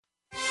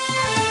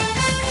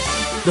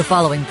The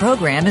following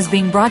program is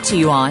being brought to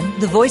you on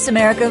the Voice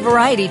America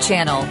Variety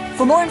Channel.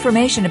 For more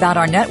information about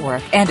our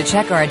network and to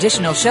check our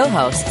additional show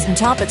hosts and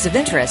topics of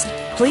interest,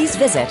 please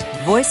visit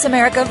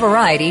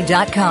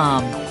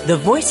voiceamericavariety.com. The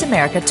Voice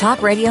America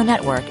Talk Radio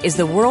Network is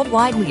the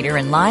worldwide leader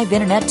in live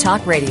Internet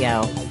talk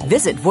radio.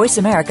 Visit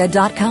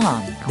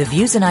voiceamerica.com. The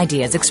views and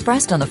ideas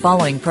expressed on the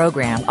following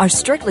program are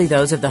strictly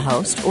those of the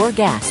host or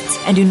guests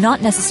and do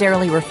not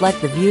necessarily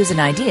reflect the views and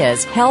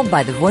ideas held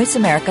by the Voice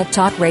America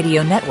Talk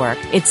Radio Network,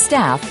 its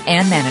staff,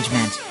 and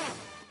management.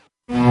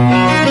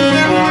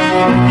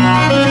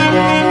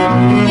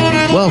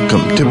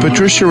 Welcome to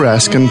Patricia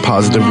Raskin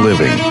Positive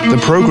Living, the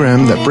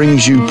program that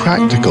brings you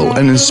practical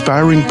and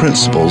inspiring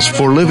principles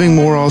for living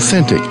more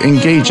authentic,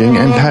 engaging,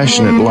 and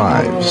passionate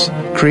lives.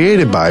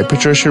 Created by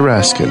Patricia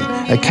Raskin,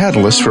 a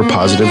catalyst for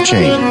positive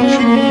change.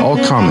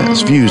 All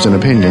comments, views, and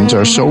opinions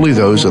are solely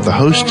those of the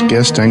host,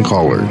 guest, and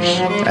callers.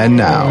 And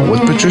now,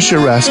 with Patricia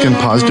Raskin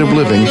Positive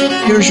Living,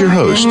 here's your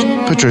host,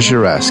 Patricia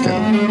Raskin.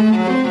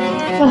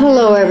 Well,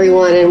 hello,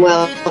 everyone, and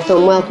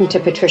welcome to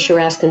Patricia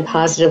Raskin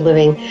Positive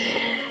Living.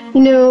 You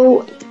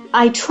know,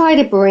 I try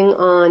to bring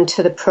on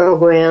to the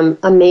program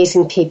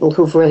amazing people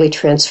who've really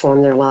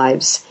transformed their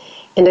lives.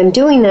 And I'm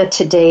doing that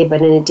today,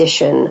 but in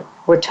addition,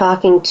 we're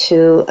talking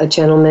to a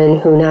gentleman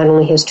who not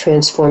only has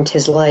transformed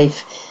his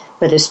life,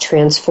 but is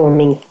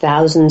transforming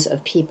thousands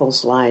of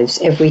people's lives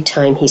every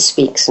time he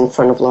speaks in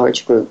front of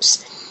large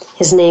groups.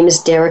 His name is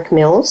Derek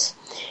Mills,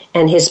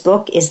 and his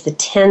book is The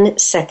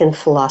 10-Second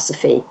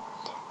Philosophy,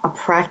 a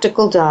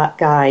practical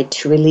guide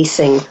to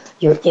releasing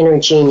your inner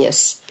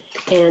genius.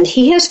 And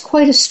he has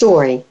quite a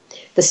story.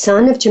 The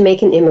son of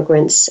Jamaican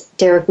immigrants,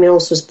 Derek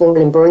Mills was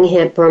born in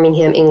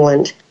Birmingham,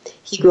 England.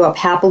 He grew up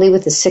happily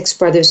with his 6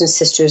 brothers and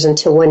sisters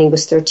until when he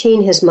was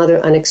 13, his mother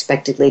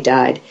unexpectedly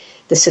died.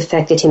 This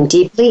affected him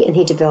deeply, and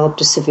he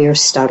developed a severe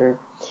stutter.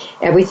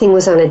 Everything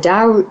was on a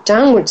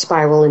downward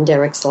spiral in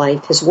Derek's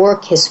life: his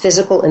work, his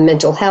physical and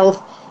mental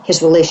health,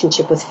 his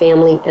relationship with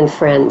family and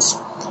friends.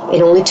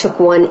 It only took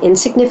one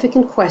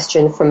insignificant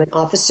question from an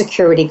office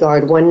security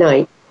guard one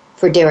night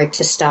for Derek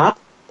to stop,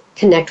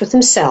 connect with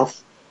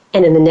himself,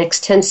 and in the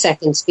next 10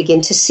 seconds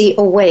begin to see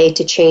a way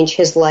to change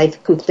his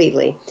life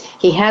completely.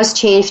 He has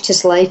changed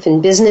his life in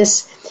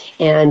business,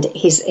 and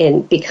he's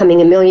becoming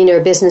a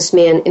millionaire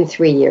businessman in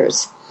 3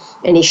 years.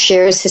 And he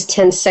shares his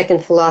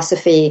 10-second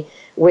philosophy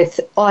with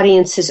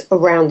audiences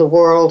around the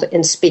world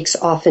and speaks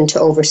often to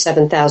over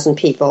 7,000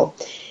 people.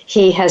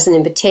 He has an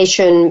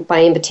invitation.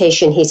 By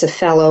invitation, he's a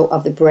fellow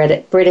of the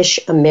British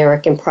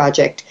American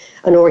Project,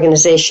 an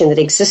organization that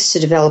exists to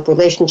develop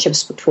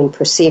relationships between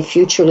perceived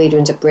future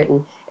leaders of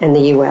Britain and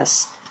the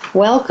U.S.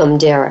 Welcome,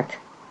 Derek.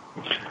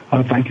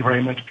 Oh, thank you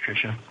very much,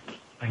 Patricia.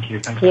 Thank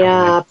you. Thanks for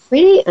having me.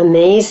 Pretty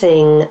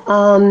amazing.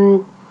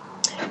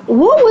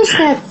 What was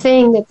that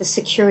thing that the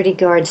security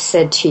guard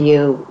said to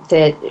you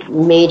that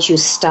made you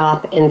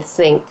stop and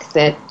think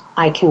that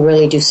I can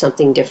really do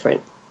something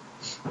different?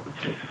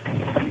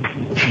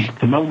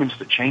 The moments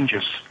that change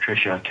us,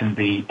 Patricia, can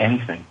be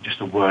anything, just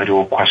a word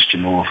or a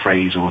question or a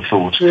phrase or a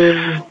thought.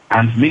 Mm.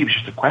 And for me, it was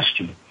just a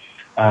question.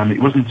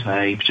 It wasn't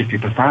a particularly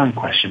profound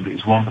question, but it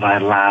was one that I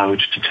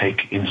allowed to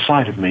take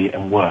inside of me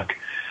and work.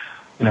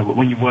 You know,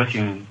 when you're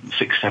working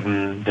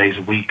 6-7 days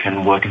a week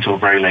and work until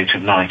very late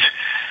at night,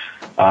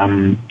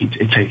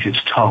 it takes its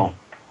toll.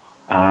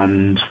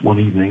 And one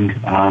evening,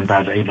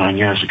 about 8-9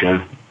 years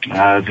ago,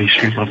 the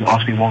security guard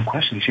asked me one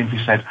question. He simply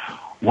said,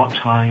 "What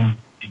time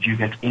did you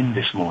get in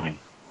this morning?"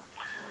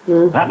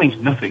 Mm. That means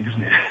nothing,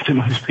 doesn't it, to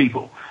most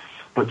people?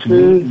 But to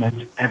me, it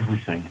meant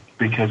everything,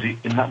 because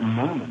in that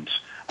moment,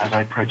 as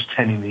I approached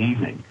 10 in the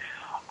evening,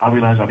 I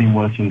realized I've been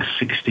working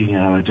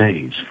 16-hour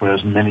days for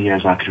as many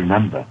years as I could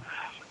remember,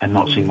 and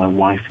not seeing my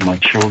wife and my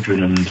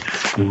children, and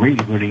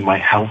really ruining my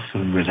health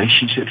and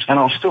relationships, and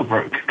I was still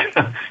broke. It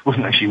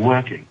wasn't actually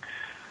working.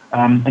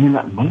 And in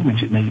that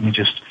moment, it made me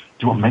just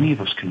do what many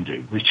of us can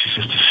do, which is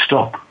just to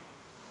stop,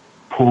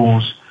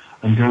 pause,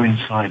 and go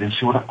inside and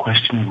see what that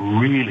question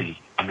really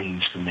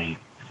means to me,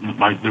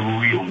 the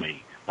real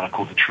me, that I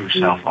call the true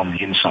self on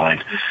the inside.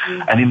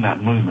 Mm-hmm. And in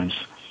that moment,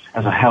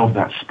 as I held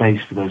that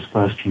space for those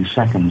first few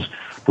seconds,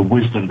 the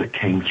wisdom that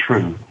came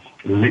through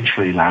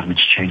literally allowed me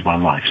to change my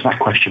life. So that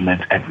question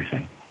meant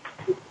everything.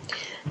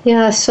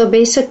 Yeah, so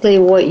basically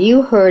what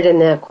you heard in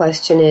that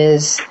question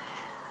is,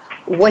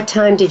 what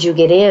time did you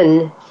get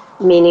in?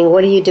 Meaning,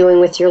 what are you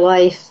doing with your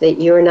life that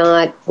you're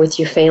not with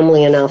your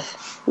family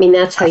enough? I mean,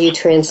 that's how you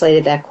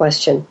translated that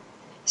question.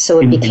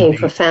 So it became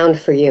profound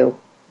for you.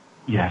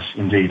 Yes,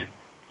 indeed.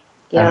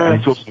 Yeah. And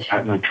it's also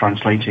about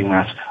translating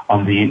that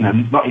on the inner,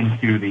 not in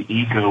through the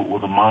ego or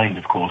the mind,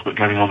 of course, but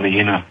going on the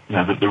inner,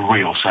 the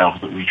real self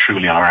that we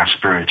truly are, our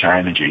spirit, our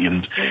energy,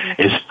 and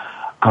is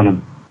kind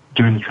of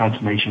doing the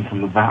transformation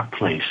from that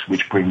place,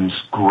 which brings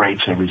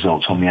greater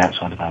results on the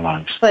outside of our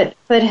lives. But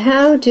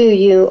how do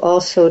you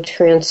also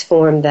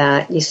transform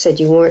that? You said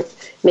you weren't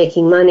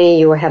making money,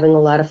 you were having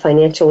a lot of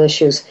financial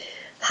issues.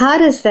 How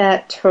does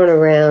that turn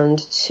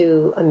around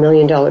to $1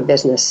 million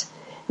business?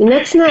 I mean,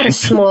 that's not a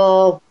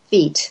small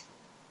feat.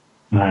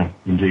 No,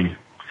 indeed.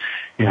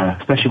 Yeah,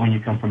 especially when you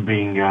come from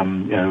being,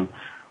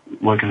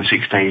 working the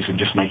 6 days and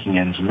just making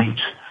ends meet.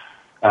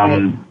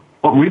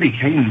 What really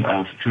came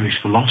through this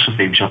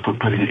philosophy, which I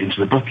put into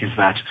the book, is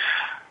that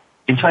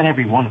inside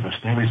every one of us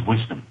there is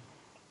wisdom.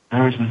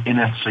 There is an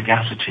inner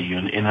sagacity,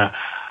 an inner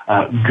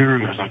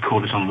guru, as I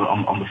call it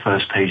on the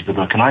first page of the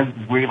book. And I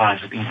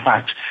realized that, in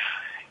fact,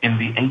 in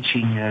the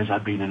 18 years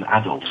I've been an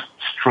adult,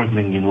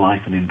 struggling in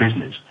life and in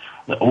business,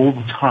 that all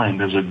the time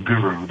there's a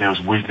guru,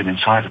 there's wisdom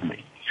inside of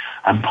me.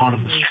 And part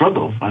of the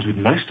struggle, as with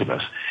most of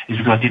us, is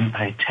because I didn't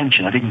pay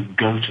attention. I didn't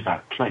go to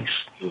that place.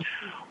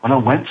 When I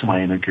went to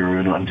my inner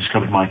guru and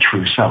discovered my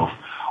true self,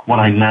 what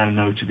I now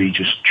know to be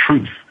just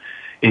truth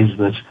is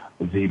that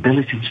the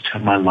ability to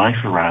turn my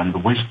life around, the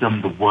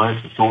wisdom, the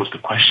words, the thoughts, the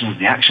questions,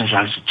 the actions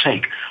I had to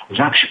take,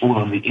 was actually all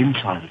on the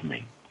inside of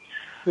me.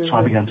 So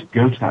I began to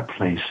go to that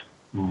place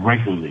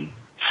regularly,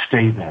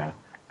 stay there,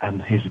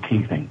 and here's the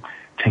key thing,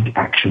 take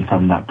action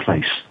from that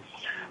place.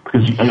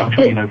 Because I'm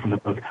sure you know from the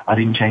book, I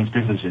didn't change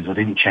businesses, I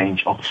didn't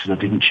change offices, I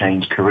didn't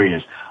change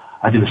careers.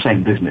 I did the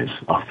same business,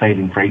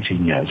 failing for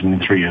 18 years, and in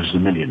 3 years as a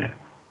millionaire.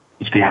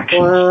 It's the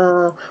actions.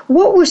 Wow.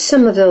 What were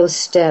some of those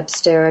steps,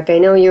 Derek? I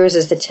know yours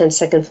is the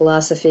 10-second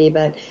philosophy,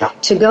 but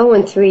to go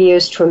in 3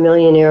 years to a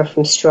millionaire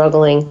from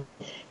struggling,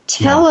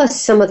 tell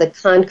us some of the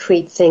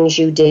concrete things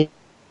you did.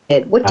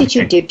 What did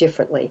you do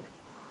differently?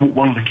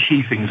 One of the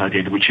key things I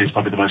did, which is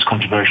probably the most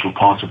controversial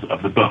part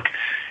of the book,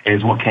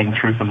 is what came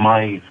through from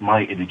my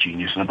inner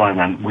genius. And by the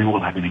way, we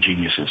all have inner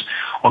geniuses.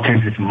 What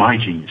came through from my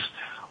genius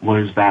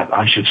was that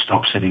I should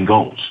stop setting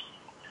goals.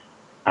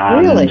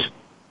 And really?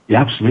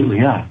 Yeah, absolutely,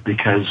 yeah.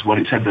 Because what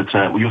it said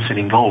that when you're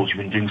setting goals, you've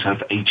been doing so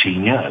for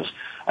 18 years.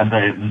 And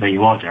there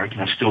you are, Derek,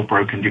 still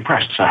broke and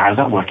depressed. So how's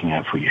that working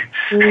out for you?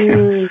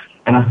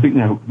 And I think,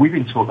 we've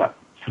been taught that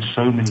for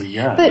so many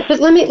years.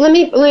 But let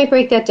me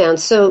break that down.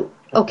 So,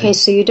 okay,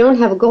 so you don't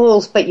have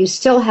goals, but you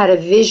still had a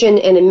vision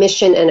and a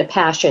mission and a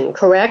passion,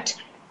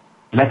 correct?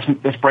 Let's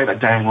break that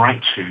down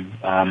right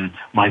to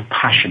my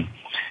passion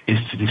is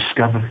to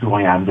discover who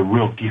I am, the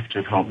real gift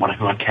of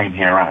who I came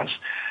here as.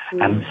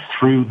 And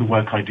through the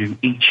work I do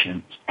each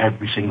and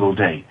every single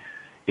day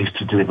is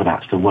to deliver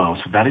that to the world.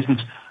 So that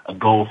isn't a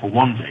goal for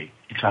one day.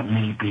 It's about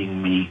me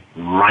being me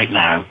right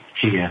now,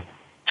 here,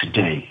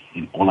 today,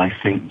 in all I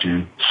think,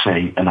 do,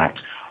 say, and act.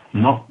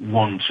 Not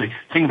one. So the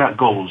thing about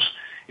goals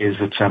is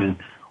that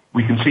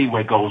we can see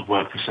where goals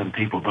work for some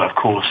people, but of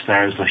course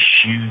there's a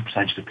huge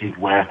percentage of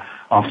people where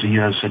after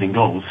years setting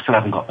goals, they still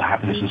haven't got the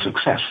happiness and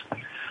success.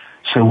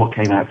 So what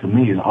came out for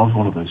me is I was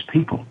one of those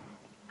people.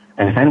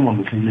 And if anyone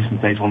that can listen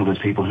today is one of those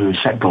people who has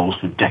set goals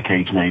for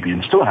decades maybe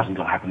and still hasn't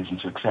got happiness and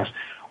success,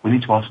 we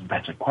need to ask a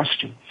better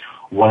question.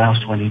 What else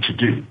do I need to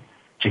do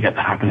to get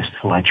the happiness to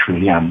who I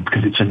truly am?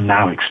 Because it's a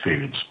now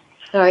experience.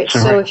 All right,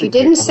 so if you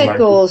didn't set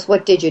goals,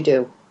 what did you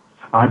do?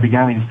 I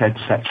began instead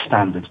to set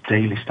standards,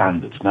 daily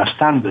standards. Now,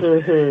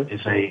 standard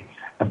is a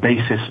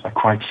basis, a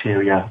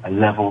criteria, a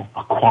level,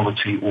 a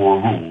quality, or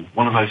a rule.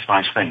 One of those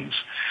 5 things.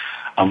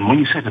 When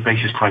you set a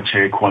basis,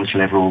 criteria, quality,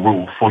 level, or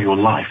rule for your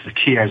life, the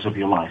key areas of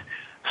your life,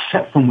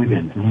 set from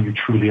within, from who you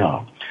truly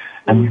are,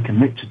 and you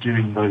commit to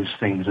doing those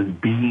things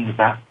and being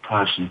that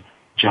person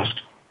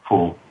just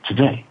for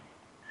today.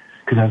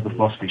 Because as the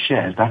philosophy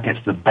shares, that gets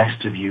the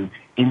best of you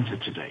into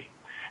today.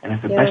 And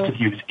if the best of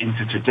you is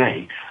into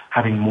today,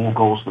 having more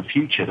goals for the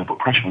future that put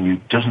pressure on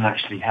you doesn't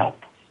actually help.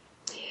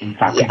 In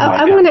fact,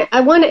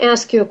 I want to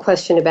ask you a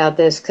question about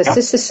this because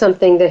this is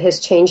something that has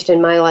changed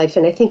in my life,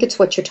 and I think it's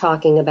what you're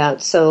talking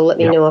about. So let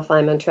me know if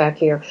I'm on track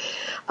here.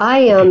 I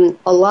am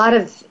a lot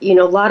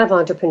of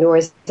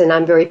entrepreneurs, and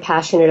I'm very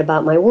passionate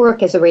about my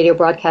work as a radio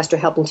broadcaster,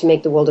 helping to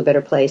make the world a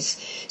better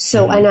place.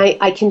 So, and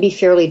I can be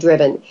fairly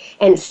driven,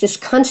 and it's this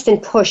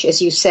constant push, as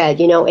you said,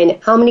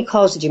 and how many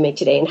calls did you make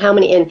today, and how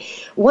many? And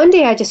one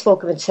day I just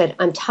woke up and said,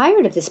 I'm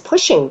tired of this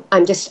pushing.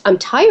 I'm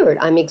tired.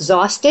 I'm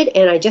exhausted,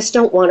 and I just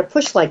don't want to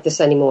push like this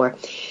anymore.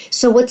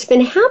 So what's been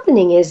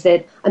happening is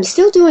that I'm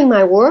still doing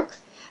my work,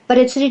 but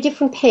it's at a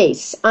different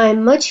pace.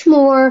 I'm much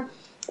more,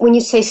 when you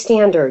say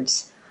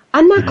standards,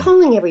 I'm not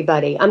calling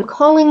everybody. I'm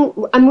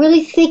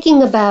really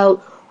thinking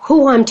about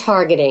who I'm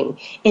targeting.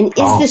 And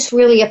is this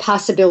really a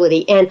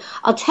possibility? And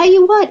I'll tell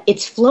you what,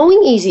 it's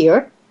flowing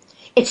easier.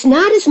 It's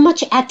not as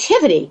much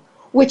activity,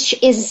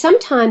 which is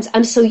sometimes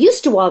I'm so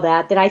used to all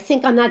that I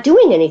think I'm not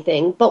doing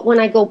anything. But when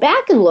I go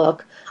back and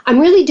look, I'm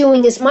really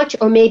doing as much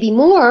or maybe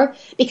more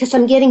because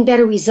I'm getting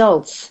better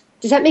results.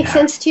 Does that make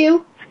sense to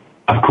you?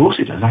 Of course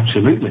it does,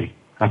 absolutely.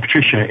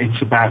 Patricia, it's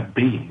about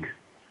being.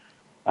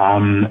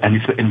 And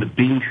it's in the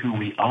being who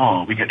we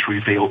are, we get to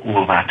reveal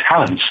all of our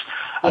talents.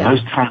 And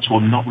those talents will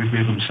not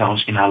reveal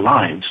themselves in our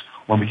lives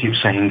when we keep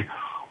saying,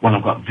 when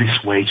I've got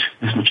this weight,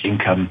 this much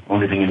income,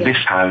 I'm living in this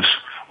house,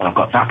 when I've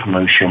got that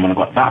promotion, when I've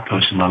got that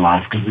person in my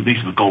life, because these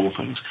are the goal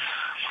things.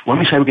 When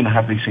we say we're going to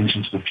have these things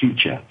into the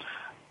future,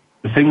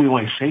 the thing we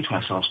always say to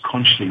ourselves,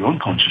 consciously or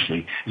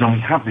unconsciously, is when we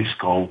have this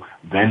goal,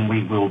 then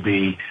we will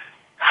be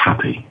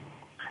happy.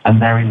 And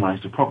therein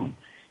lies the problem.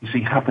 You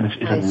see, happiness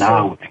is a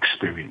now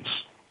experience.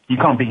 You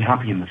can't be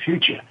happy in the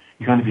future.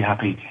 You can only be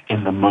happy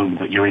in the moment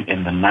that you're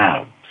in the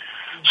now.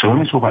 So when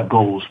we talk about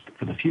goals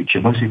for the future,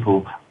 most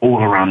people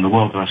all around the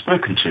world that I've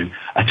spoken to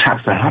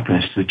attach their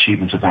happiness to the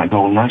achievement of that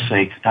goal. And I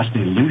say that's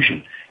an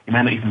illusion. You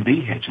may not even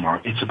be here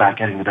tomorrow. It's about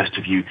getting the best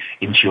of you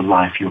into your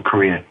life, your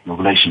career, your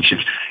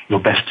relationships, your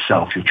best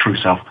self, your true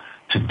self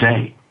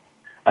today.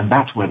 And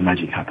that's where the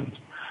magic happens.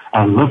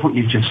 I love what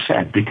you just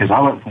said, because I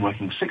went from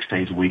working 6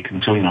 days a week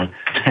until,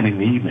 10 in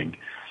the evening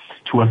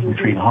to working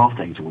 3.5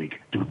 days a week,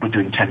 but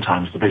doing 10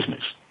 times the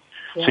business.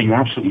 Yeah. So you're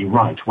absolutely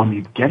right. When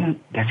we get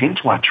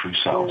into our true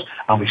selves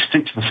and we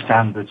stick to the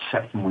standards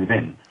set from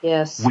within,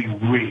 we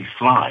really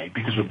fly,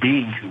 because we're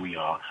being who we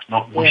are,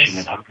 not wishing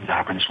and hoping to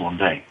happiness one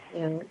day.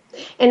 Yeah.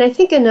 And I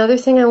think another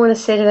thing I want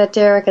to say to that,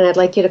 Derek, and I'd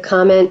like you to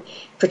comment,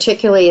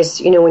 particularly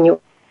is, when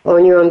you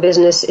own your own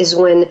business, is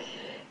when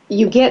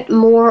you get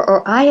more,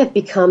 or I have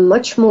become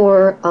much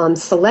more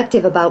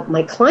selective about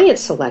my client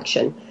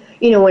selection.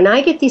 When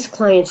I get these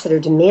clients that are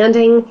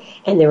demanding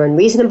and they're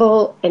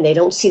unreasonable and they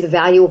don't see the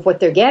value of what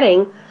they're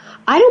getting,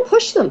 I don't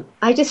push them.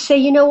 I just say,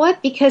 you know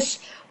what? Because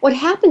what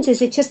happens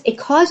is it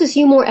causes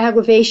you more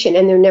aggravation,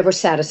 and they're never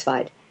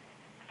satisfied.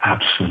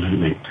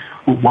 Absolutely.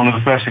 Well, one of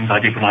the first things I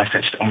did when I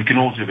set, and we can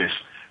all do this,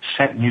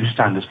 set new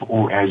standards for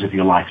all areas of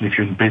your life. And if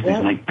you're in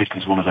business, make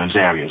business one of those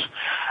areas.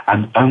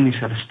 And only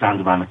set a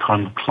standard around the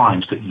kind of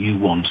clients that you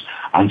want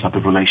and the type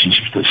of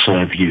relationships that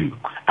serve you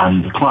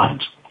and the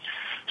client.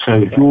 So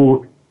if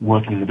you're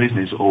working in the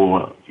business,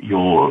 or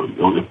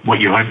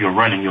whatever you're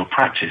running, your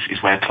practice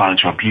is where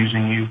clients are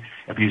abusing you,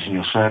 abusing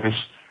your service,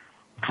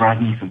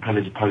 dragging you from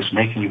pillar to post,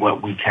 making you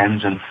work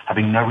weekends, and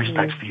having no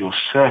respect for your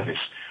service,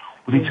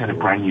 we need to set a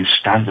brand new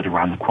standard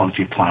around the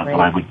quality of client that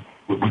I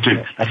would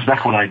do. That's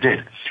exactly what I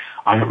did.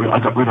 I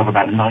got rid of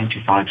about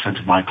 95%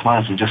 of my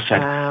clients and just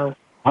said,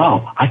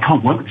 well, I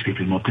can't work with these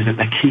people anymore because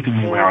they're keeping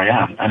me where I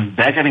am, and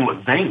they're getting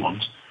what they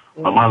want,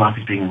 but my life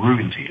is being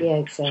ruined here. Yeah,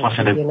 exactly. So I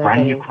set a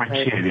brand new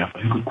criteria for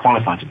who could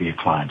qualify to be a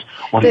client,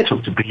 what it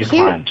took to be a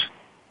client.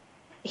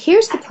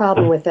 Here's the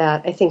problem with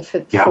that, I think,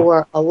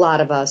 for a lot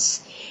of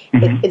us.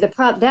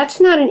 That's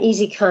not an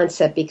easy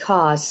concept,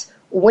 because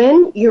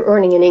when you're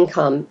earning an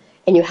income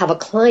and you have a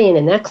client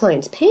and that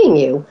client's paying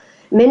you,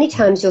 many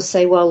times you'll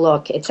say, well,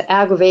 look, it's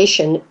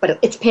aggravation, but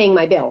it's paying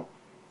my bill.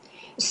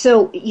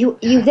 So you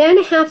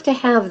then have to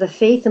have the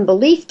faith and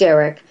belief,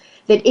 Derek,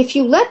 that if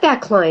you let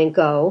that client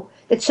go,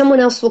 that someone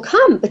else will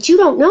come. But you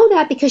don't know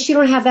that because you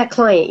don't have that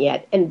client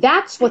yet. And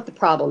that's what the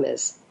problem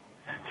is.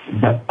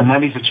 And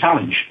that is a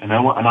challenge. And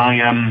I,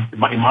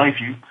 in my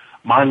view,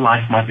 my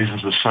life, my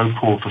business was so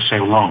poor for so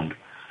long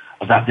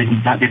that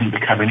didn't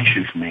become an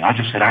issue for me. I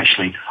just said,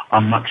 actually,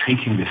 I'm not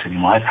taking this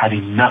anymore. I've had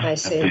enough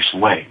of this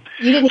way.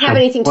 You didn't have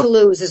anything to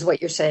lose, is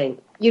what you're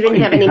saying. You didn't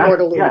have any more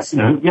to lose.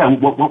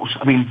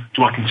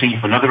 Do I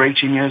continue for another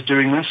 18 years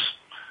doing this?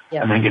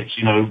 Yeah. And then get,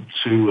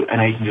 to an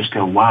age and just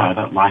go, wow,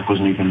 that life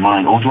wasn't even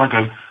mine. Or do I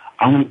go,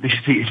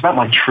 it's about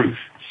my truth.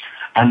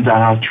 And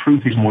our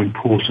truth is more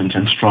important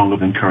and stronger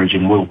than courage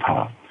and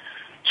willpower.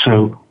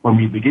 So when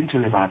we begin to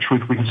live our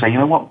truth, we can say, you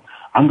know what?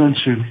 I'm going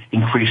to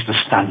increase the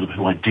standard of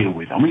who I deal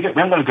with. And we're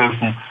not going to go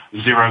from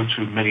zero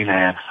to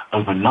millionaire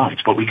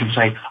overnight, but we can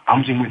say,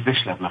 I'm dealing with this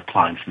level of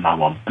clients from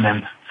now on. And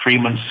then 3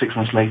 months, 6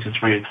 months later,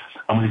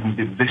 I'm going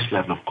to do this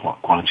level of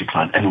quality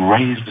client, and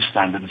raise the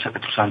standard and set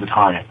the standard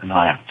higher and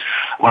higher.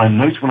 What I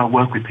notice when I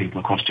work with people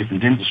across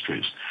different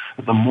industries,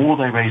 that the more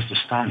they raise the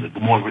standard, the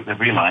more they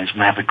realize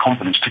and they have the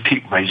confidence to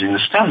keep raising the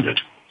standard.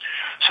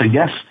 So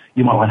yes,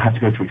 you might have to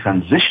go through a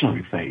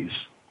transitionary phase,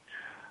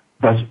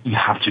 but you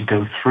have to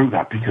go through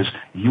that, because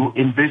you,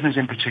 in business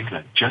in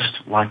particular,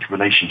 just like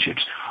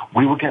relationships,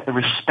 we will get the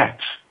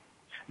respect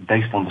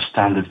based on the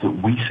standards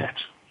that we set.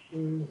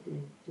 Mm-hmm.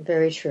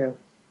 Very true.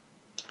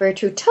 Very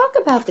true. Talk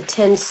about the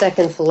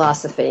 10-second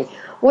philosophy.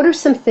 What are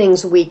some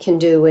things we can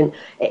do? And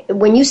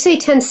when you say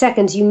 10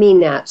 seconds, you mean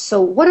that. So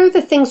what are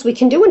the things we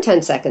can do in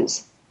 10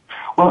 seconds?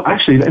 Well,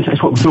 actually,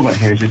 that's what we're talking about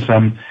here. Is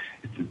 10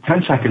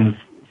 seconds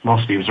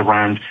philosophy was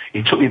around,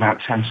 it took me about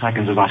 10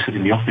 seconds as I sit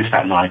in the office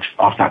that night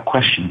after that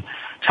question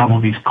to have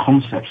all these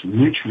concepts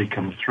literally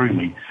come through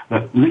me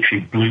that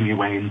literally blew me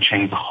away and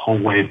changed the whole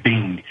way of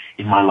being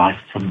in my life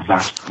from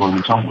that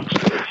moment onwards.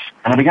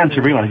 And I began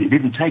to realize it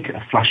didn't take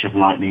a flash of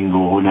lightning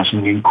or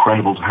something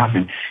incredible to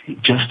happen.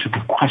 It just took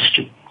a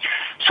question.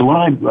 So what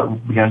I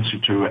began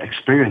to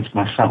experience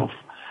myself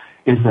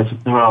is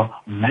that there are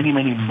many,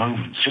 many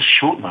moments, just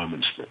short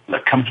moments,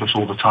 that come to us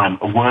all the time.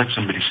 A word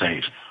somebody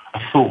says, a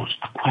thought,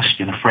 a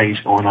question, a phrase,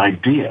 or an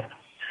idea,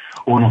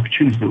 or an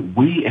opportunity that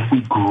if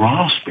we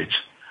grasp it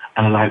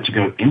and allow it to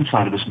go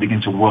inside of us and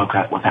begin to work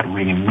out what that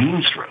really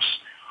means for us,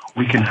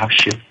 we can have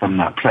shift from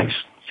that place.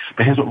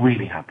 But here's what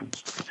really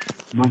happens.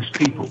 Most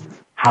people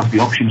have the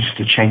options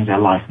to change their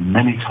life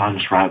many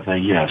times throughout their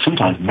year,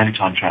 sometimes many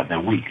times throughout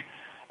their week,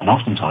 and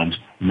oftentimes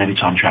many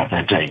times throughout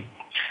their day.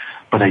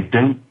 But they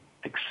don't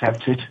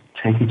accept it,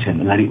 take it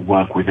in, and let it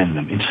work within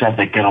them. Instead,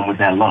 they get on with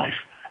their life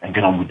and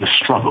get on with the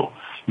struggle,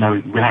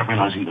 without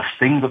realizing the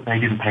thing that they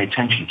didn't pay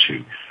attention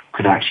to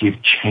could actually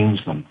have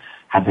changed them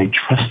had they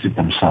trusted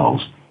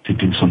themselves to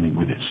do something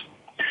with it.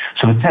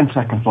 So the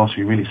 10-second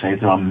philosophy really says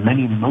there are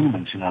many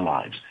moments in our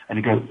lives. And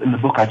in the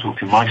book I talk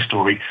to my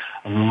story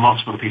and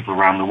lots of other people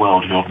around the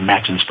world who I've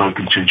met and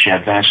spoken to and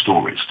shared their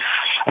stories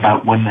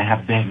about when they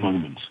have their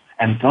moments.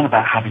 And it's not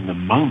about having the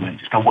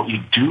moment, it's about what you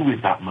do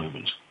with that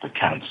moment that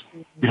counts.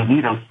 You don't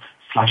need a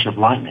flash of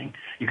lightning.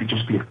 You could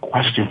just be a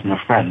question from a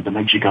friend that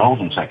makes you go, hold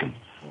on a second.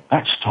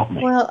 That stopped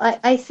me. Well,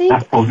 I think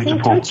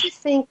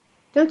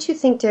don't you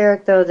think,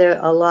 Derek, though,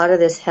 that a lot of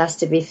this has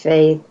to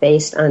be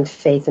based on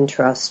faith and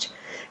trust?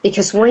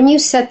 Because when you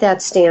set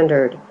that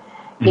standard,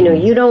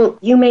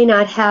 you may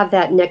not have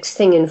that next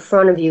thing in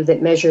front of you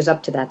that measures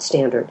up to that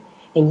standard.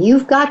 And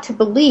you've got to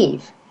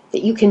believe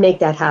that you can make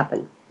that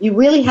happen. You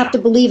really have to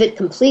believe it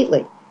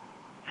completely.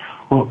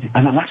 Well,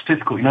 and that's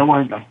difficult. You know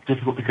why that's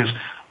difficult? Because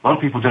a lot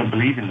of people don't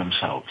believe in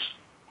themselves,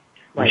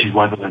 which is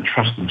why they don't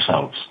trust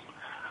themselves.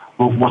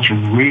 Well, what's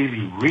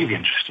really, really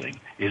interesting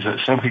is that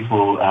some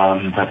people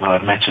that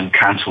I've met and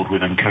counselled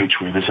with and coached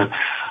with is that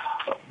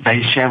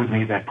they share with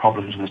me their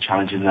problems and the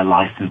challenges in their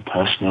life and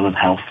personal and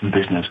health and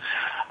business.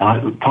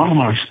 And part of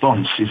my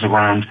response is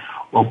around,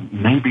 well,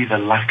 maybe the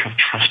lack of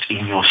trust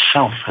in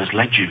yourself has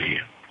led you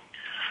here.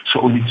 So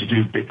what we need to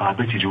do bit by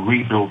bit is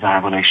rebuild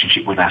our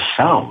relationship with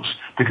ourselves,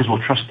 because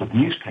we'll trust the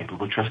newspaper,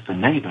 we'll trust the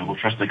neighbour, we'll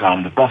trust the guy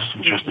on the bus,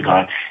 we'll trust the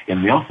guy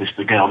in the office,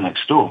 the girl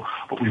next door,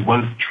 but we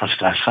won't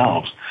trust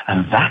ourselves.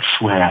 And that's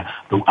where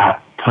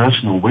our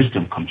personal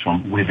wisdom comes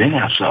from, within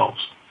ourselves.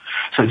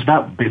 So it's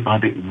about bit by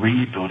bit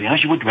rebuilding,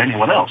 as you would with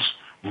anyone else,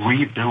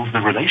 rebuild the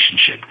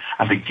relationship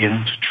and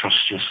begin to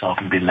trust yourself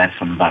and be led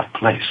from that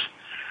place.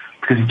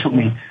 Because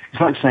it's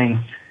like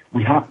saying,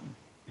 it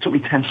took me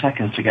 10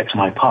 seconds to get to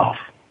my path.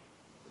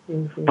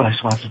 Mm-hmm. But I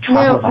still have to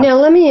travel now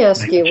let me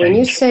ask you, when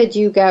you said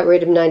you got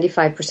rid of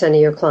 95% of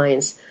your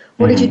clients,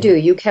 what did you do?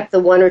 You kept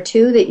the one or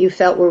two that you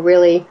felt were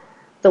really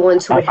the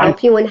ones who would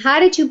help you, and how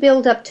did you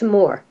build up to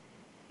more?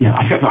 Yeah,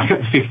 I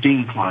kept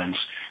 15 clients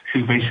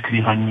who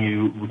basically I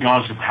knew,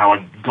 regardless of how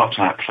I got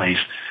to that place,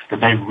 that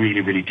they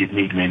really, really did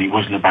need me, and it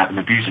wasn't about them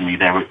abusing me.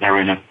 They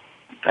were in a,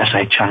 let's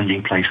say,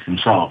 challenging place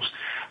themselves.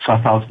 So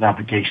I felt an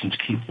obligation to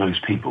keep those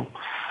people.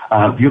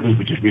 The others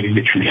were just really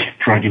literally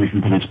dragging me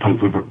from pillar to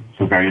post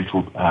for very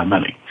little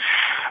money.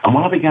 And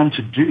what I began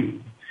to do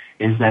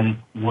is then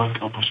work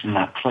upwards from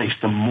that place.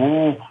 The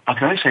more, I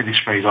can only say this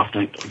phrase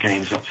often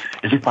again, as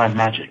if by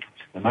magic,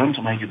 the moment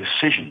I made a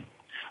decision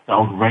that I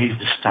would raise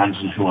the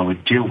standards on who I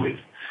would deal with,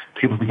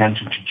 people began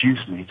to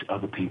introduce me to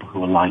other people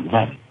who are like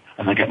them.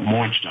 And they get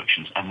more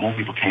introductions, and more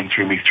people came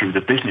through me through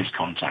the business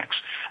contacts.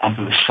 And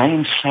for the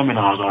same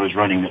seminars I was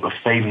running that were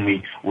failing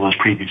me all those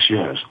previous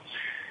years,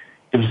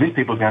 it was these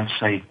people began to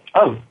say,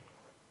 oh,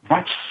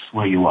 that's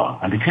where you are,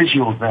 and because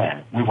you're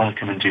there, we want to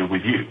come and deal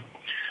with you.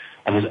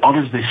 And as odd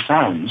as this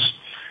sounds,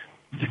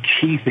 the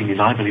key thing is,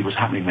 I believe what's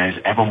happening there is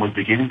everyone was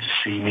beginning to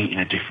see me in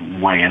a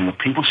different way, and the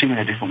people see me in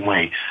a different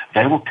way,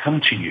 they will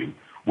come to you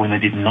when they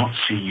did not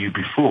see you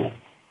before,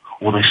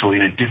 or they saw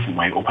you in a different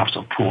way, or perhaps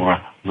a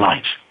poorer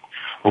light.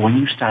 But when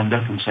you stand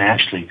up and say,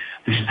 actually,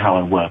 this is how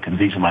I work, and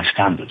these are my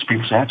standards,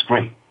 people say, that's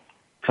great,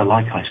 because I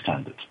like high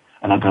standards,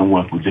 and I'll go and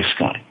work with this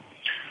guy.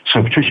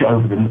 So, Patricia,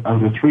 over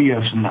the 3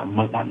 years from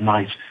that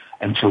night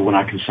until when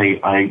I can say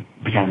I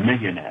became a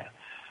millionaire,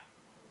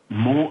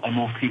 more and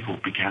more people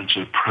began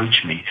to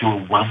approach me who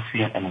are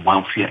wealthier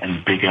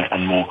and bigger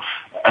and more.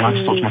 And I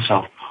just thought to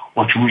myself,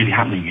 what's really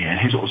happening here? And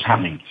here's what was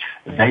happening.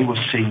 They were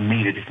seeing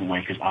me in a different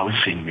way because I was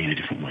seeing me in a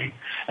different way.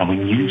 And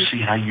when you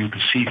see how you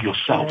perceive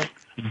yourself,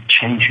 you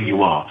change who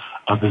you are,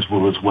 others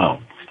will as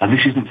well. And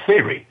this isn't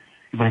theory.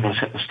 You've only got to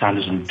set the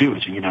standards and do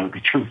it, and you know it'll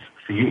be truth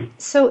for you.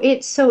 So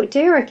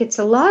Derek, it's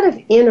a lot of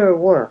inner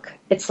work.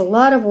 It's a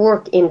lot of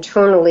work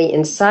internally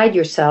inside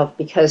yourself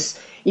because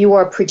you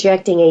are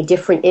projecting a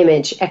different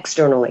image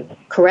externally,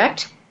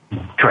 correct?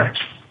 Correct.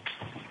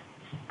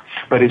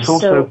 But it's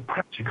also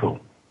practical.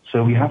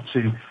 So we have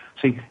to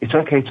see, it's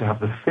okay to have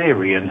the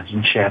theory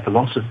and share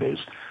philosophies.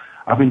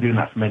 I've been doing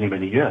that for many,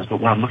 many years, but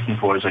what I'm looking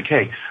for is,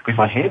 okay, if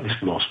I hear this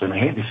philosophy and I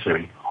hear this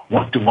theory,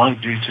 what do I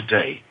do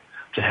today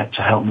to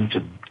help me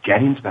to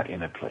get into that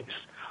inner place?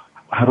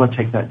 How do I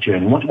take that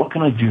journey? What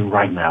can I do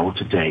right now or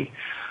today?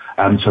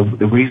 So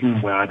the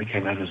reason where I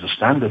became known as a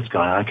standards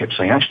guy, I kept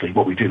saying, actually,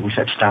 what we do, we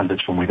set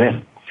standards from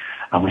within,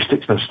 and we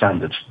stick to those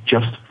standards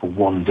just for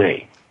one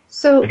day.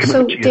 So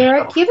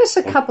Derek, give us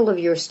a couple of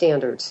your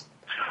standards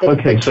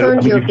that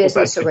turned your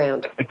business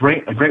around. A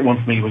great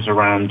one for me was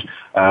around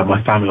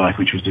my family life,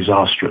 which was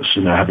disastrous,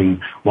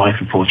 having wife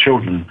and 4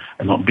 children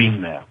and not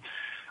being there.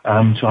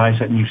 So I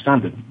set a new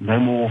standard. No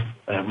more,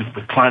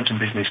 with clients and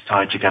business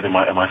tied together in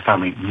my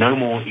family, no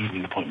more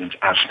evening appointments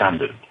as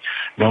standard.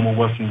 No more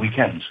working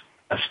weekends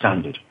as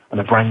standard. And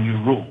a brand new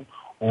rule.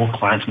 All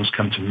clients must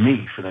come to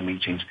me for their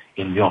meetings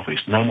in the office.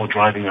 No more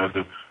driving over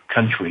the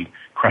country,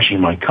 crashing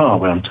my car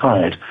when I'm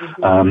tired,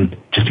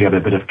 just to get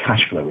a bit of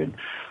cash flow in.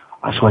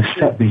 So I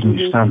set these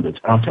new standards.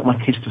 And I'll take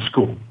my kids to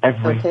school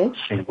every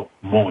single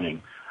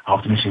morning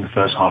after missing the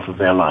first half of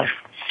their life.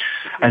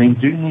 And in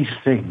doing these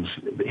things,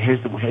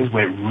 here's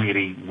where it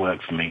really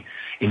worked for me.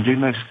 In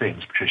doing those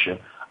things, Patricia,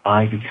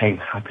 I became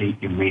happy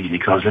immediately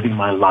because I was living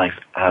my life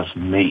as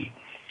me.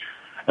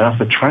 And that's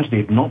the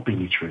tragedy of not being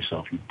your true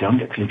self. You don't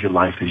get to live your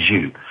life as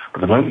you.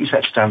 But the moment you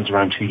set standards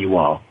around who you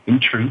are, in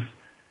truth,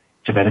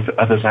 to benefit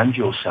others and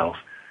yourself,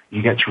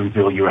 you get to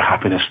reveal your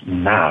happiness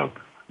now,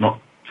 not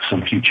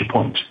some future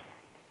point.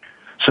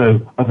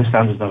 So other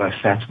standards that I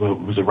set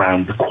was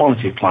around the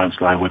quality of clients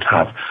that I would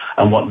have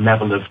and what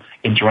level of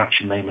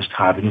interaction they must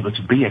have in order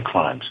to be a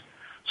client.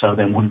 So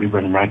then wouldn't be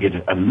run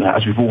ragged, and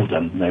as we've all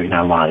done in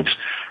our lives,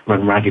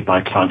 run ragged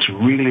by clients who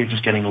really are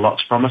just getting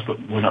lots from us, but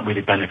we're not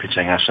really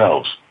benefiting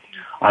ourselves.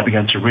 I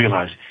began to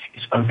realize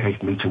it's okay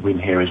for me to win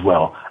here as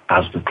well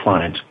as the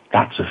client.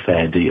 That's a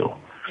fair deal.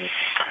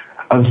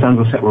 Other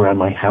standards I set were around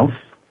my health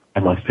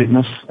and my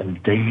fitness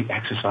and daily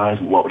exercise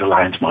and what would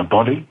allow into my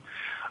body.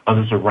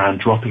 Others around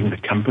dropping the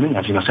company,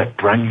 as in I set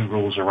brand new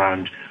rules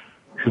around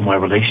who my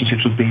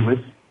relationships would be with,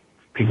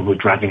 people who are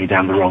dragging me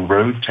down the wrong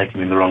road, taking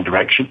me in the wrong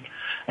direction,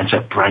 and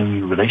set brand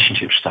new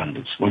relationship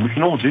standards. Well, we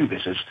can all do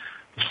this as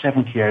the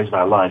 7 key areas of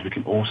our lives. We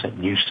can all set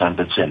new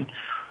standards in.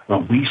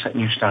 When we set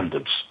new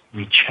standards,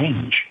 we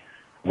change.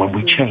 When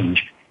we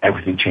change,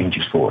 everything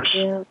changes for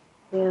us.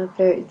 Yeah,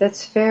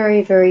 that's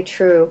very, very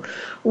true.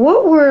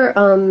 What were,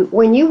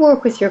 when you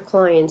work with your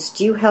clients,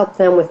 do you help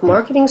them with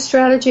marketing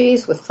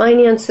strategies, with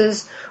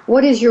finances?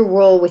 What is your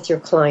role with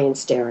your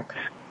clients, Derek?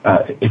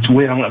 It's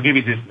weird. I'll give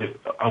you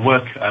I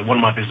work, one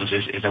of my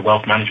businesses is a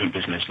wealth management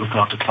business, looking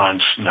after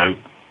clients,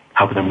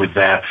 helping them with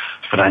their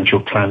financial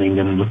planning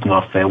and looking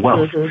after their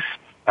wealth.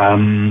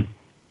 Mm-hmm.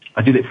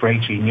 I did it for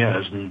 18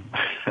 years, and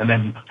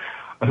then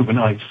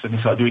overnight,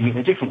 suddenly started doing it in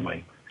a different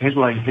way. Here's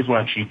what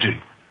I actually do.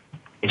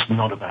 It's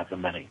not about the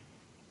money.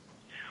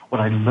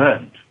 What I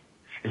learned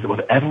is that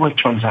whatever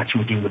transaction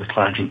we're doing with a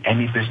client in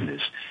any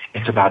business,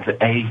 it's about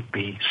the A,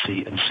 B,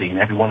 C, and C, and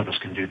every one of us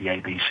can do the A,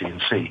 B, C,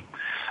 and C.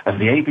 And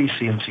the A, B,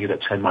 C, and C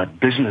that turned my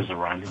business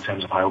around in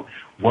terms of how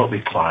I work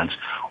with clients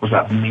was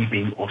about me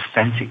being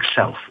authentic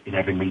self in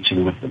every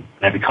meeting with them,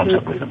 in every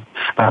contact with them,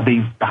 about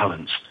being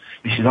balanced.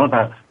 This is not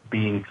about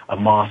being a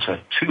martyr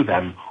to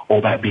them or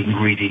about being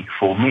greedy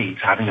for me.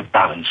 It's having a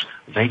balance.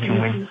 They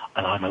can win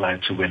and I'm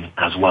allowed to win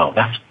as well.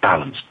 That's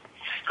balanced.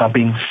 It's about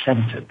being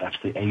centered. That's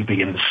the A,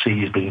 B, and the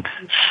C is being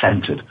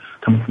centered,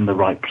 coming from the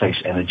right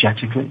place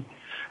energetically,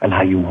 and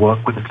how you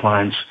work with the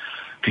clients.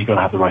 You've got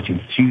to have the right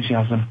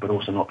enthusiasm, but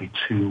also not be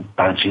too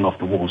bouncing off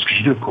the walls, because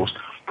you do, of course,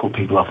 put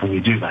people off when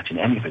you do that in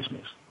any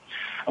business.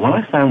 And what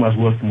I found when I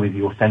was working with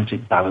the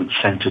authentic,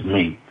 balanced, centered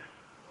me,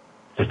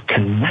 the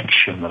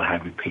connection that I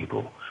had with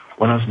people,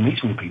 when I was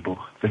meeting with people,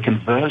 the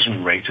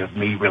conversion rate of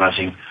me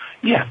realizing,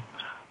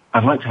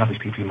 I'd like to have these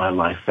people in my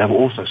life. They were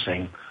also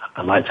saying,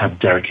 I'd like to have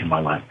Derek in my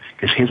life.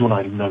 Because here's what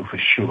I know for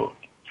sure.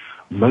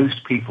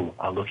 Most people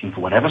are looking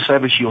for whatever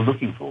service you're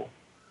looking for,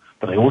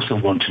 but they also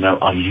want to know,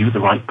 are you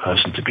the right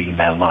person to be in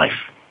their life?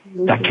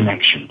 Mm-hmm. That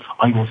connection.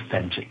 Are you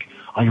authentic?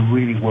 Are you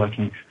really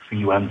working for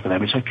you and for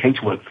them? It's okay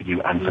to work for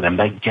you and for them.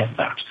 They get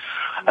that.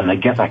 And they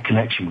get that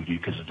connection with you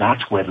because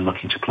that's where they're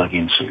looking to plug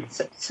into.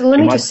 So let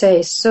me just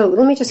say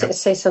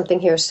something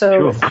here.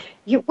 So sure.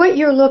 What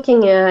you're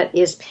looking at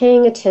is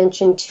paying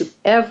attention to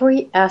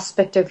every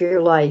aspect of your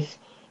life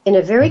in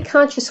a very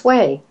conscious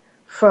way,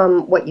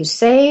 from what you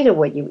say to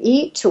what you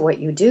eat to what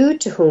you do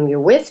to whom you're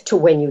with to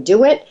when you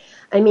do it.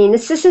 I mean,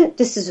 this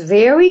is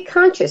very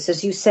conscious.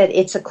 As you said,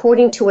 it's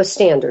according to a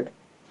standard.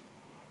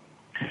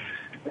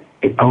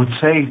 I would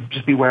say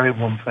just be wary of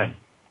one thing.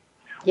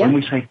 Yep. When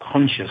we say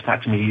conscious,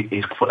 that to me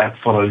that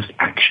follows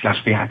action.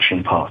 That's the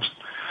action part.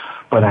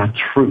 But our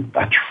truth,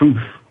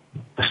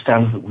 the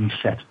standards that we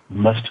set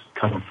must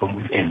come from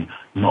within,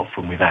 not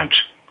from without.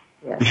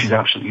 Yes. This is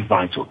absolutely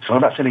vital. So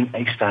I'm not setting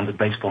a standard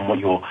based on what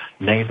your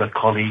neighbor,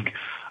 colleague,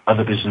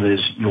 other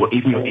business,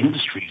 even your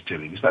industry is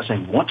doing. It's about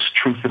saying, what's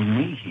true for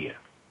me here?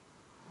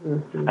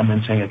 Mm-hmm. And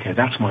then saying, okay,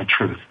 that's my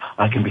truth.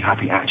 I can be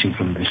happy acting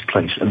from this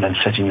place, and then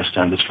setting your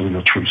standards from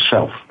your true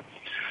self.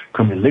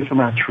 When we live from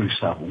our true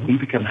self, we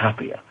become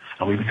happier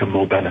and we become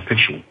more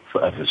beneficial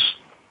for others.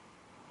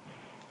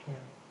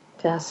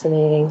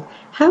 Fascinating.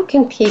 How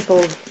can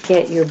people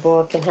get your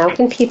book and how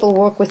can people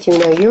work with you?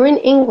 Now, you're in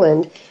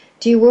England.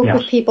 Do you work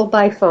with people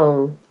by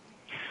phone?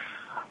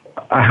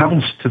 I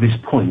haven't to this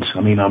point.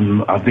 I mean,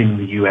 I've been in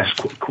the US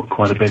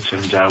quite a bit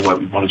and worked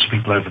with one or two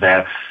people over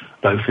there,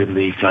 both in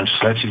the financial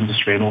services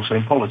industry and also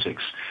in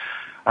politics.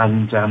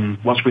 And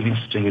what's really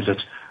interesting is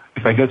that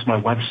if they go to my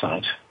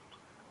website,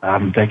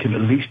 they can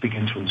at least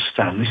begin to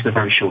understand. This is a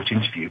very short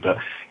interview, but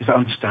it's about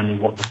understanding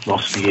what the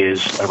philosophy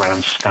is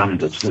around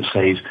standards. That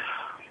says,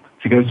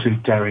 if you go to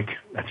Derek,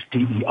 that's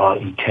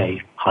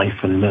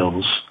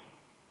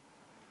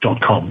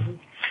DEREK-Mills.com,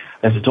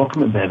 there's a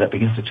document there that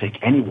begins to take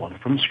anyone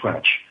from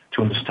scratch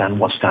to understand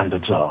what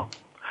standards are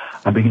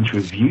and begin to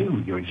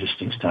review your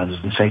existing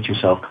standards and say to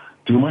yourself,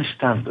 do my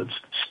standards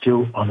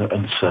still honor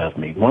and serve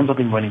me? The ones I've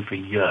been running for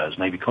years,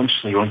 maybe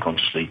consciously or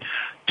unconsciously,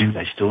 do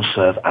they still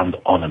serve and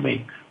honor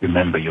me?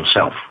 Remember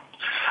yourself.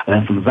 And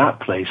then from that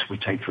place, we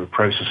take through a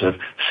process of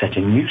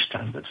setting new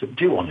standards that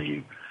do honor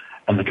you.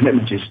 And the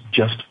commitment is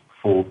just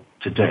for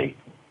today,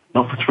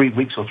 not for 3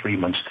 weeks or 3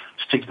 months.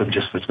 Stick to them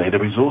just for today. The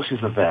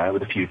resources are there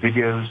with a few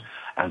videos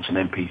and some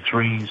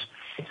MP3s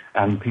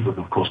And people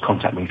can, of course,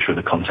 contact me through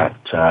the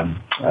contact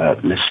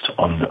list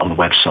on the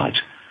website.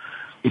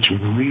 It's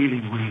really,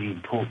 really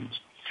important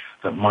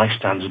that my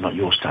standards are not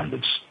your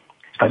standards.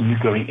 It's about you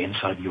going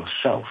inside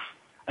yourself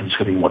and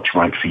discovering what's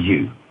right for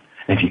you.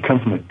 And if you come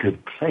from a good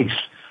place,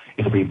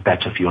 it'll be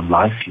better for your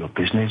life, your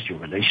business, your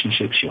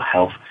relationships, your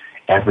health,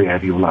 every area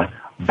of your life.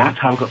 That's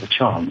how I got the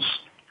chance,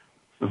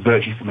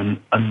 virtually from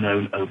an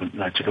unknown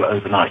to go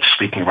overnight,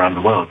 speaking around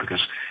the world,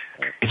 because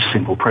it's a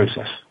simple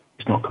process.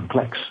 It's not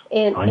complex.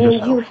 And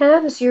you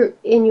have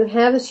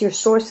as your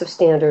source of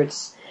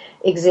standards,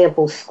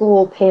 example,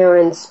 school,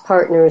 parents,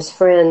 partners,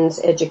 friends,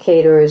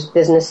 educators,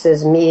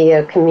 businesses,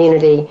 media,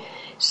 community.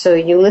 So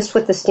you list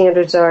what the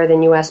standards are,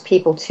 then you ask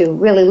people to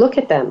really look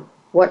at them.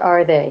 What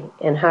are they,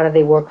 and how do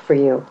they work for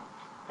you?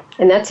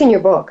 And that's in your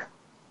book.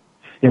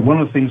 Yeah, one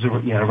of the things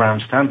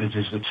around standards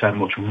is that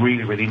what's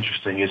really, really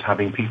interesting is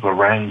having people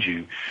around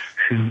you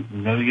who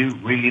know you,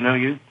 really know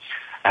you.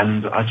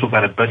 And I talk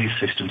about a buddy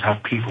system to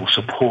have people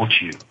support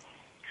you.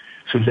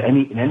 So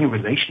in any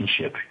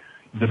relationship,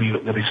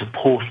 there'll be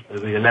support,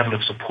 there'll be a level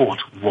of support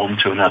one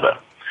to another.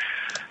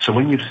 So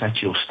when you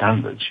set your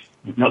standards,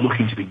 you're not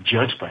looking to be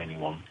judged by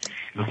anyone.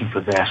 You're looking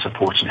for their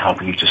support and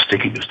helping you to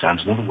stick at your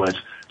standards. In other words,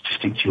 to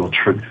stick to your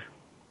truth.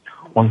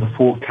 One of the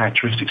 4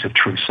 characteristics of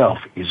true self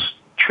is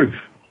truth.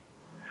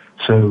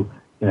 So,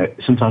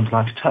 sometimes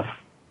life's tough.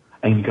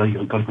 And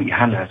you've got to put your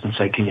hand out and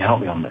say, can you help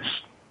me on this?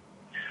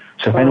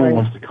 So if anyone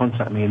wants to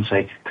contact me and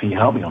say, can you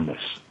help me on this?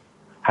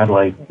 How do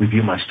I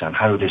review my stand?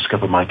 How do I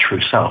discover my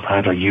true self?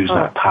 How do I use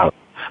that power?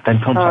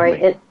 Then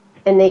contact me.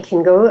 And they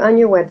can go on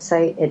your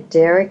website at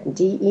Derek,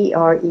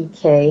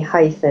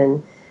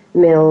 DEREK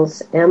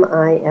Mills,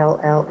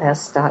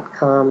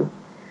 MILLS.com.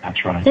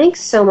 That's right.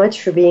 Thanks so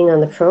much for being on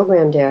the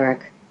program,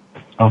 Derek.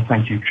 Oh,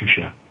 thank you,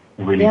 Patricia.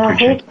 I really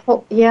appreciate it.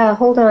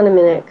 Hold on a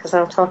minute, because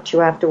I'll talk to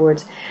you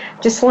afterwards.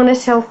 Just want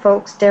to tell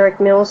folks, Derek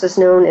Mills is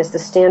known as the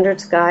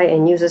Standards Guy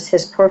and uses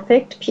his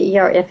perfect,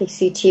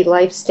 PERFECT,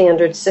 life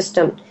standards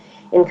system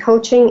in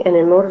coaching and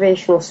in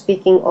motivational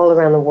speaking all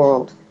around the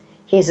world.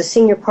 He is a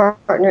senior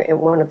partner at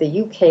one of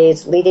the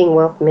UK's leading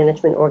wealth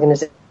management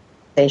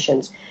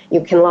organizations.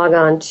 You can log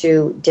on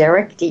to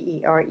Derek,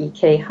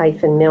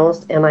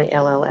 DEREK-Mills,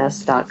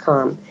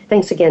 MILLS.com.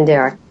 Thanks again,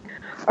 Derek.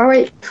 All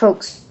right,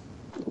 folks.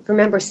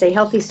 Remember, stay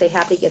healthy, stay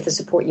happy, get the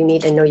support you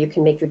need, and know you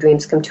can make your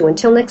dreams come true.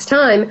 Until next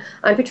time,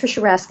 I'm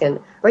Patricia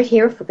Raskin, right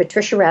here for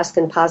Patricia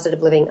Raskin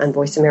Positive Living on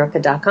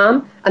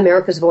VoiceAmerica.com,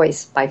 America's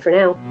Voice. Bye for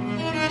now.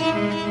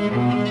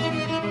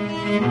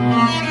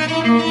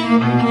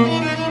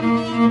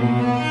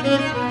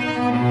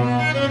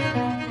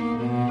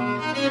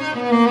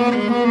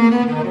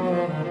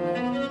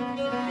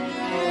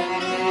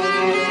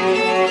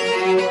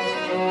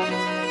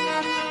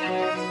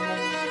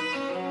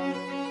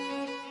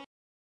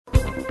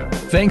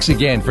 Thanks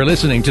again for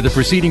listening to the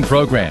preceding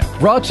program,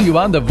 brought to you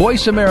on the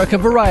Voice America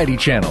Variety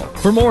Channel.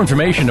 For more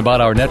information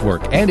about our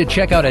network and to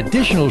check out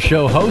additional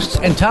show hosts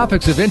and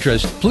topics of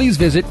interest, please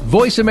visit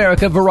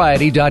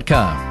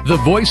VoiceAmericaVariety.com. The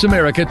Voice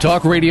America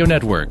Talk Radio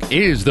Network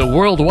is the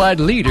worldwide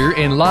leader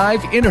in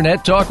live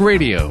Internet talk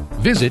radio.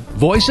 Visit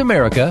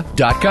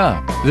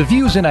VoiceAmerica.com. The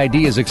views and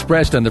ideas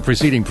expressed on the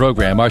preceding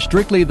program are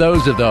strictly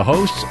those of the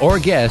hosts or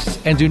guests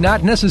and do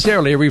not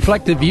necessarily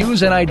reflect the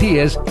views and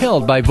ideas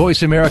held by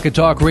Voice America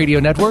Talk Radio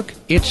Network,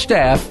 its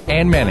staff,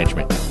 and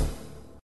management.